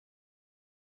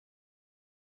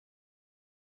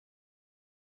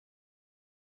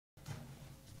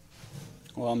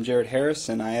Well, I'm Jared Harris,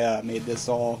 and I made this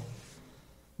all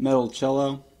metal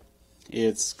cello.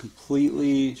 It's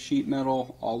completely sheet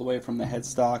metal, all the way from the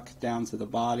headstock down to the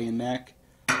body and neck.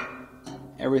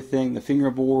 Everything, the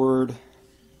fingerboard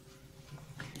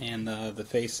and the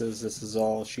faces, this is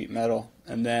all sheet metal.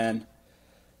 And then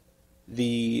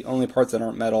the only parts that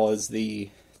aren't metal is the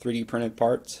 3D printed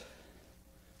parts,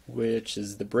 which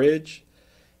is the bridge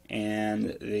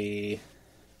and the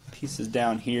pieces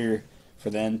down here for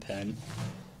the end pen.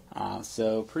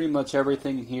 So pretty much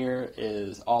everything here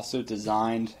is also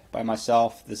designed by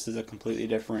myself. This is a completely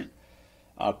different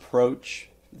approach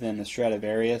than the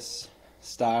Stradivarius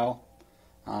style.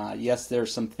 Yes,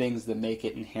 there's some things that make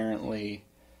it inherently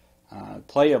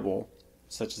playable,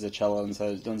 such as a cello, and so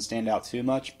it doesn't stand out too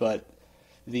much, but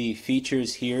the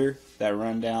features here that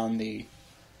run down the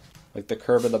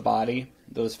curve of the body,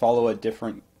 those follow a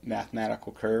different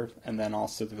mathematical curve, and then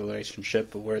also the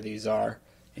relationship of where these are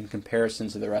in comparison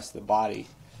to the rest of the body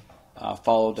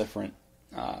follow different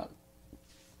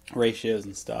ratios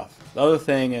and stuff. The other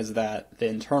thing is that the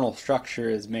internal structure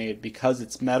is made, because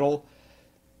it's metal,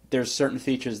 there's certain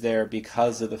features there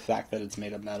because of the fact that it's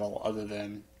made of metal, other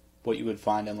than what you would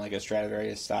find in like a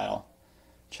Stradivarius style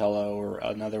cello or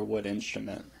another wood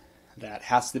instrument. That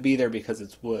has to be there because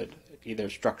it's wood, either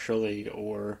structurally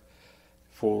or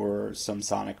for some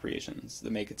sonic reasons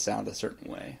that make it sound a certain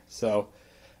way. So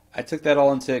I took that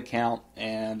all into account,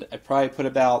 and I probably put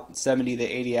about 70 to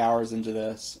 80 hours into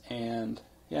this, and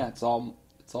yeah, it's all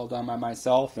done by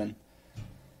myself, and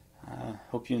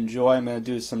hope you enjoy. I'm going to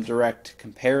do some direct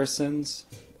comparisons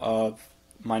of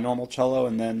my normal cello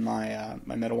and then my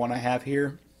metal one I have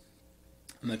here.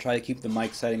 I'm going to try to keep the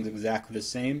mic settings exactly the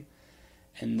same,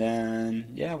 and then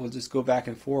yeah, we'll just go back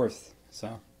and forth.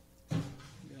 So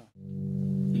yeah.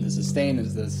 And the sustain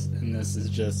is this, and this is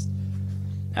just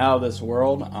out of this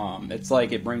world. It's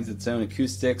like it brings its own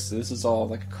acoustics. So this is all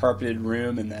like a carpeted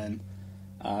room, and then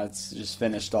it's just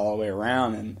finished all the way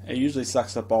around, and it usually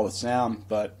sucks up all the sound,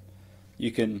 but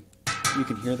you can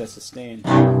hear the sustain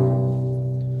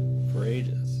for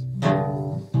ages.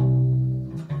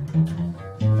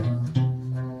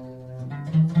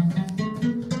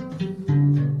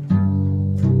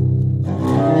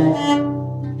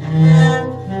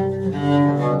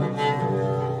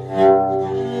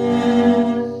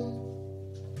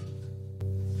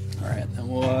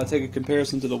 Take a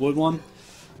comparison to the wood one.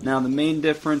 Now the main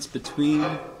difference between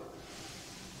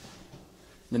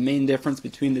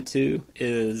the two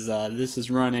is this is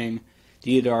running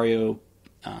Diodario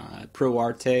Pro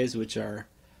Artes, which are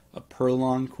a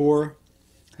Perlon core.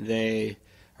 They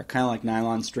are kind of like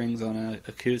nylon strings on an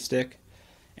acoustic,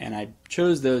 and I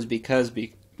chose those because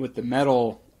with the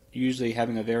metal usually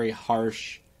having a very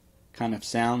harsh kind of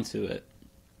sound to it,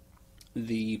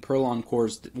 the Perlon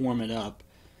cores warm it up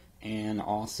and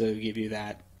also give you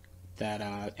that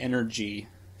energy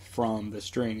from the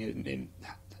string. It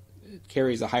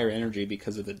carries a higher energy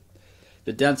because of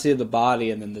the density of the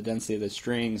body, and then the density of the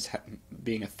strings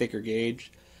being a thicker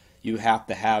gauge. You have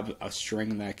to have a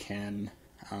string that can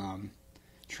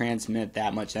transmit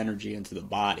that much energy into the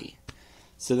body.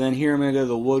 So then here I'm going to go to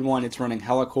the wood one. It's running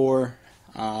Helicore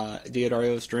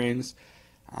Diodario strings.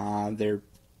 They're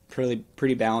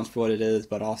pretty balanced for what it is,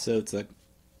 but also it's a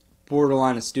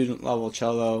borderline a student level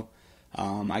cello.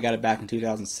 I got it back in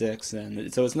 2006,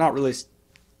 and so it's not really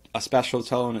a special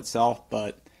cello in itself,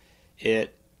 but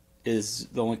it is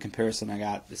the only comparison I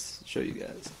got to show you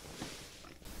guys.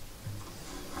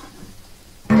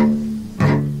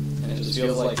 And it just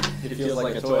feels like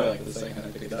a toy, like the second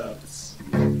I pick it up. It's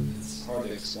hard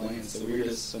to explain. It's the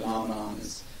weirdest phenomenon.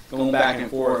 It's going back and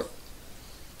forth.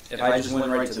 If I just went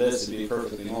right to this, it'd be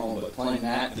perfectly normal, but playing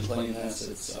that and playing this,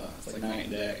 it's like night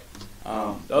and day.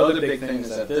 The other big thing is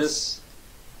that this,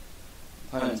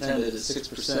 pun intended, is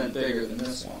 6% bigger than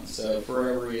this one. So for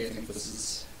every, I think this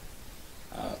is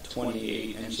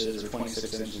 28 inches or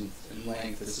 26 inches in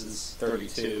length, this is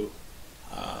 32,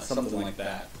 something like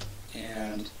that.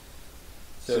 And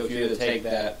so if you were to take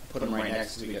that, put them right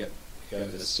next to each other,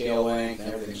 the scale length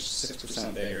and everything's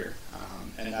 6% bigger,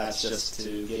 and that's just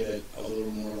to give it a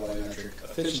little more volumetric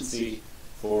efficiency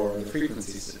for the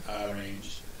frequency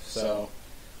range. So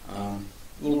a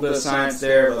little bit of science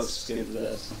there. Let's just get into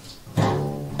this.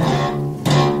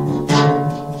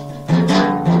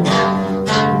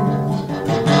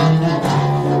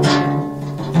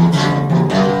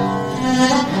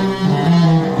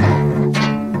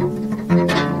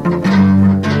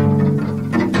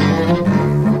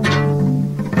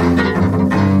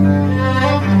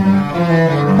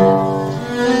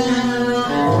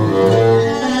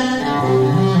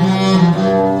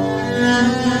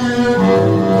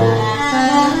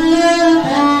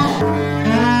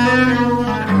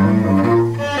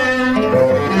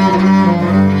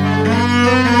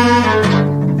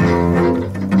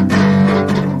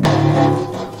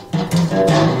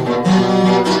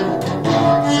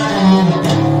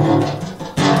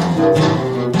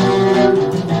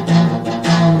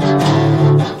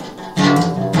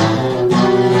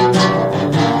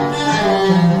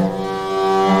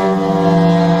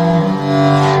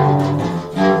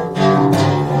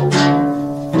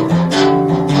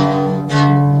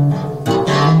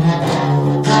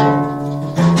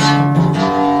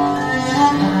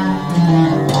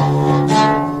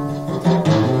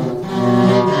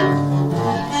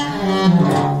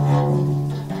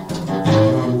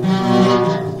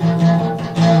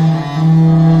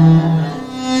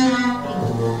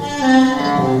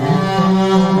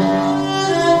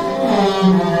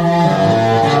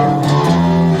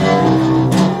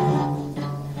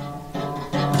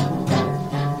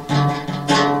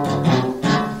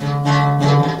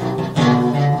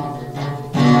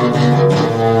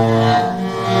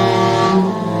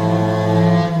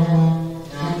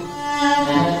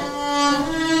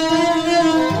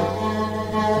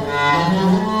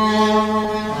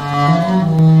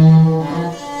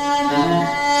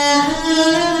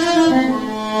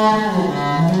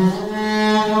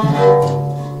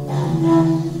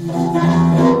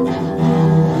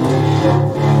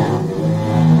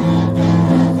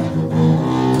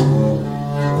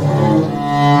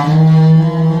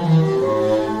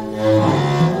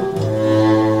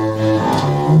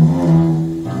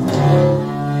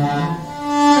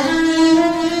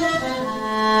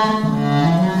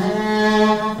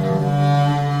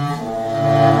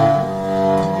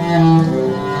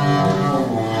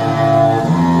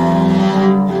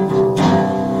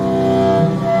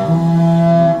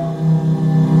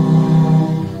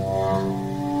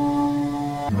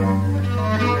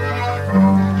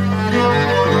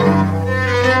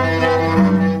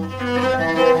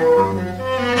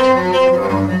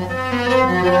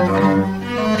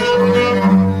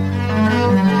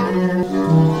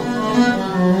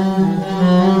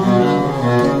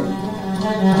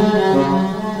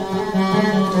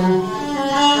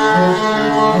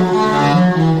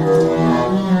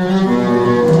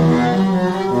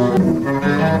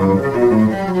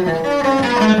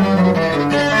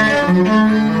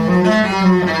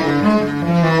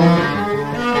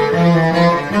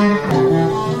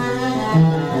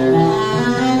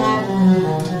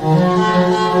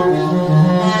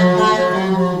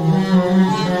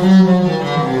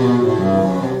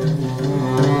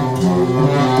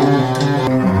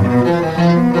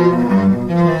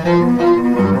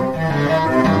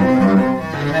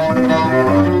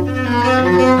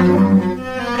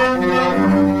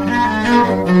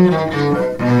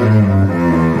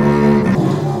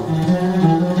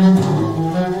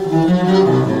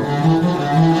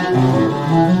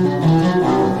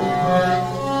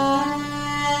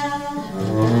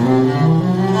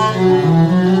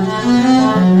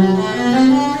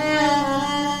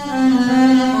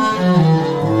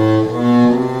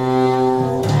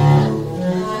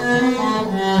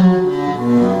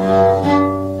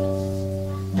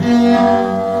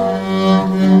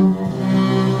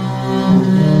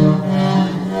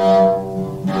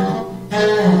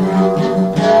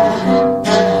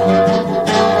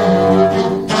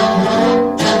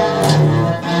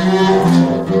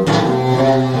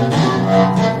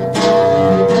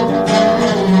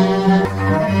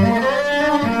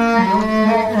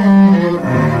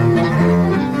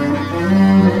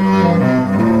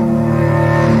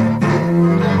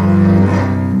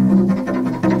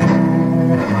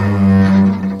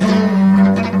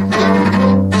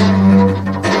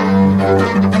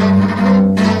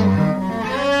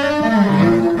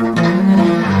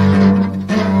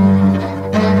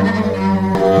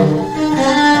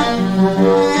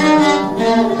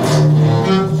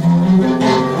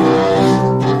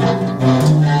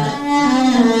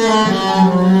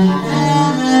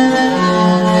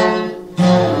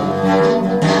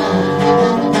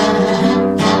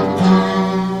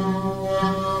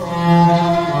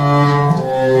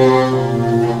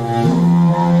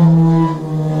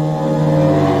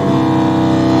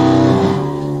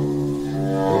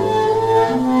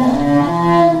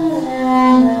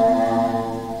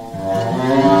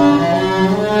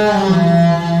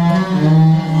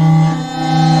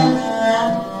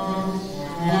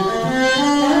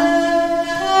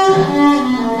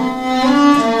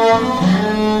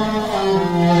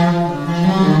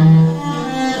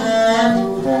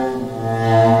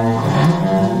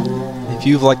 If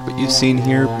you've liked what you've seen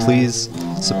here, please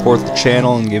support the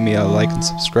channel and give me a like and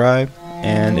subscribe.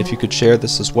 And if you could share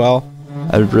this as well,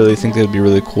 I would really think it would be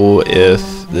really cool if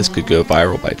this could go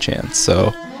viral by chance.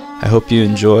 So I hope you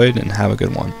enjoyed and have a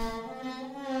good one.